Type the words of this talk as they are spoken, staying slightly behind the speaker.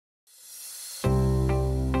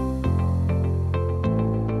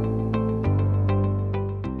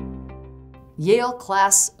Yale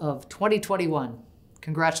class of 2021.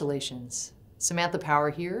 Congratulations. Samantha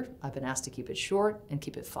Power here. I've been asked to keep it short and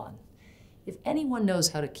keep it fun. If anyone knows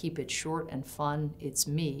how to keep it short and fun, it's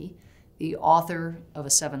me, the author of a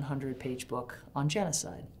 700-page book on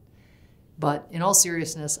genocide. But in all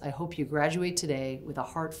seriousness, I hope you graduate today with a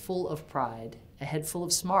heart full of pride, a head full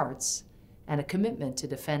of smarts, and a commitment to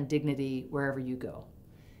defend dignity wherever you go.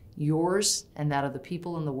 Yours and that of the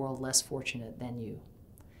people in the world less fortunate than you.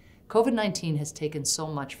 COVID-19 has taken so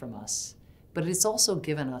much from us, but it's also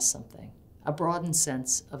given us something, a broadened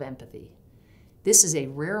sense of empathy. This is a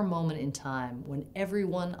rare moment in time when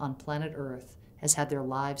everyone on planet Earth has had their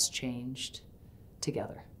lives changed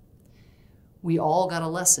together. We all got a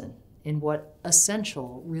lesson in what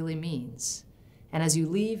essential really means. And as you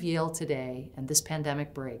leave Yale today and this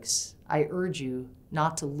pandemic breaks, I urge you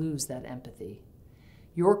not to lose that empathy.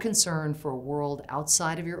 Your concern for a world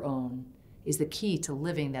outside of your own is the key to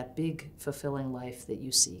living that big, fulfilling life that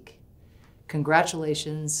you seek.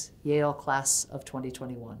 Congratulations, Yale class of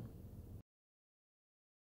 2021.